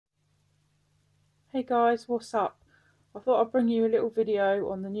Hey guys, what's up? I thought I'd bring you a little video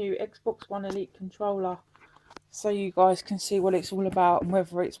on the new Xbox One Elite controller so you guys can see what it's all about and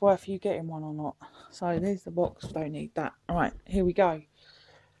whether it's worth you getting one or not. So there's the box, don't need that. Alright, here we go.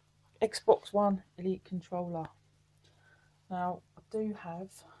 Xbox One Elite controller. Now, I do have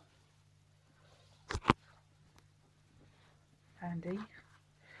handy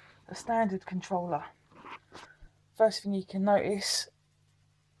a standard controller. First thing you can notice,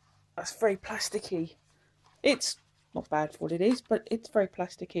 that's very plasticky. It's not bad for what it is, but it's very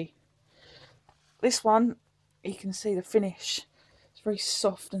plasticky. This one, you can see the finish. It's very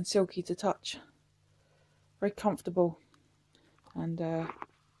soft and silky to touch. Very comfortable. And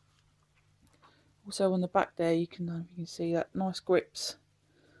also on the back there, you can see that nice grips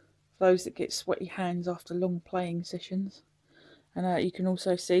for those that get sweaty hands after long playing sessions. And you can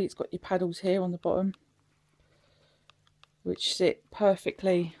also see it's got your paddles here on the bottom, which sit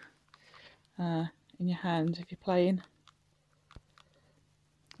perfectly in your hand if you're playing.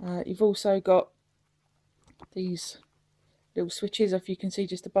 You've also got these little switches, if you can see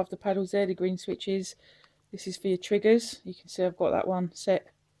just above the paddles there, the green switches. This is for your triggers. You can see I've got that one set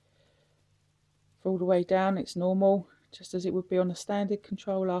for all the way down. It's normal, just as it would be on a standard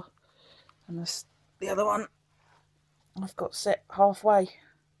controller. And the other one I've got set halfway,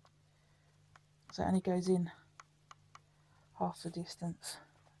 so it only goes in half the distance,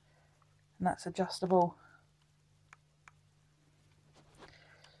 and that's adjustable.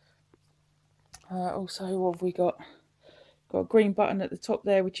 Also, what have we got? Got a green button at the top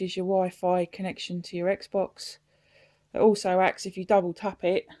there, which is your Wi-Fi connection to your Xbox. It also acts, if you double tap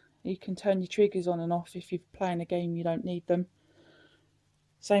it, you can turn your triggers on and off if you're playing a game you don't need them.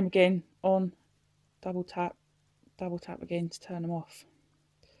 Same again, on, double tap again to turn them off.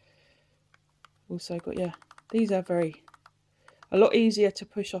 Also got, yeah, these are a lot easier to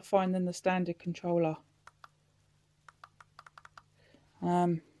push, I find, than the standard controller.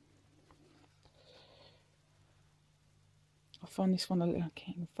 I find this one a little, I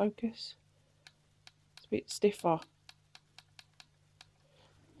can't even focus. It's a bit stiffer.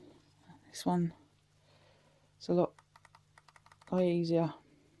 This one, it's a lot easier.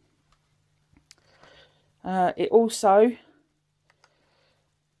 It also,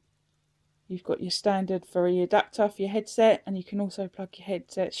 you've got your standard for your adapter for your headset, and you can also plug your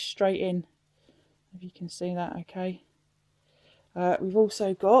headset straight in, if you can see that okay. We've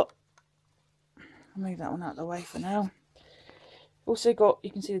also got, I'll move that one out of the way for now. Also got,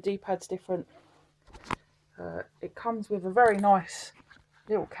 you can see the D-pad's different. It comes with a very nice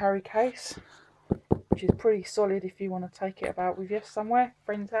little carry case, which is pretty solid if you want to take it about with you somewhere,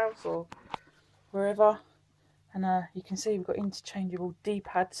 friend's house or wherever. And you can see we've got interchangeable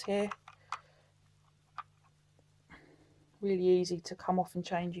D-pads here. Really easy to come off and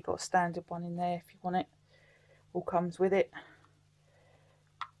change. You've got a standard one in there if you want it. All comes with it.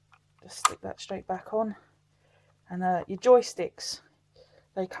 Just stick that straight back on. And your joysticks,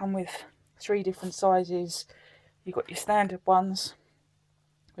 they come with 3 different sizes. You've got your standard ones,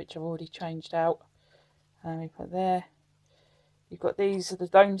 which I've already changed out. We put there. You've got these are the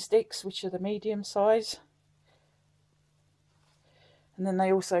dome sticks, which are the medium size. And then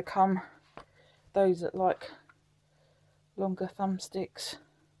they also come, those that like longer thumbsticks,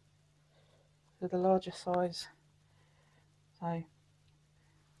 they're the larger size. So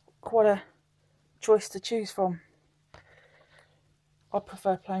quite a choice to choose from. I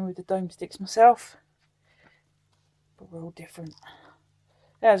prefer playing with the dome sticks myself, but we're all different.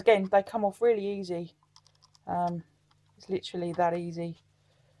 Yeah, again, they come off really easy. It's literally that easy.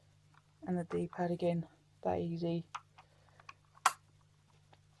 And the D-pad again, that easy.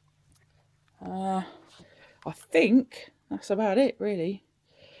 I think that's about it, really.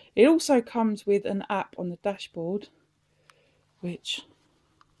 It also comes with an app on the dashboard, which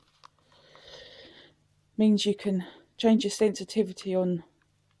means you can change your sensitivity on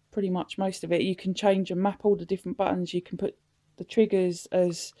pretty much most of it. You can change and map all the different buttons. You can put the triggers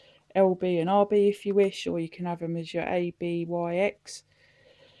as LB and RB if you wish, or you can have them as your A, B, Y, X.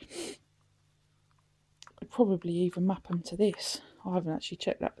 I'd probably even map them to this. I haven't actually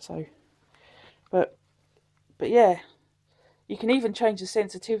checked that, so. But yeah, you can even change the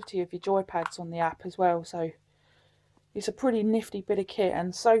sensitivity of your joypads on the app as well. So it's a pretty nifty bit of kit,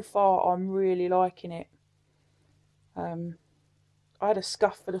 and so far I'm really liking it. I had a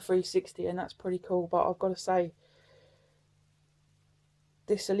scuff for the 360 and that's pretty cool, but I've got to say,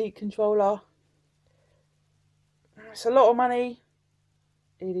 this Elite controller, it's a lot of money.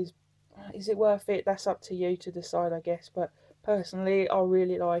 It is it worth it? That's up to you to decide, I guess, but personally I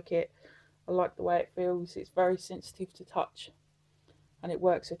really like it. I like the way it feels. It's very sensitive to touch and it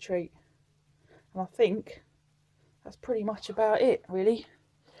works a treat. And I think that's pretty much about it, really.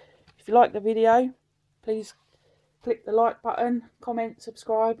 If you like the video, please click the like button, comment,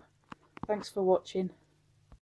 subscribe. Thanks for watching.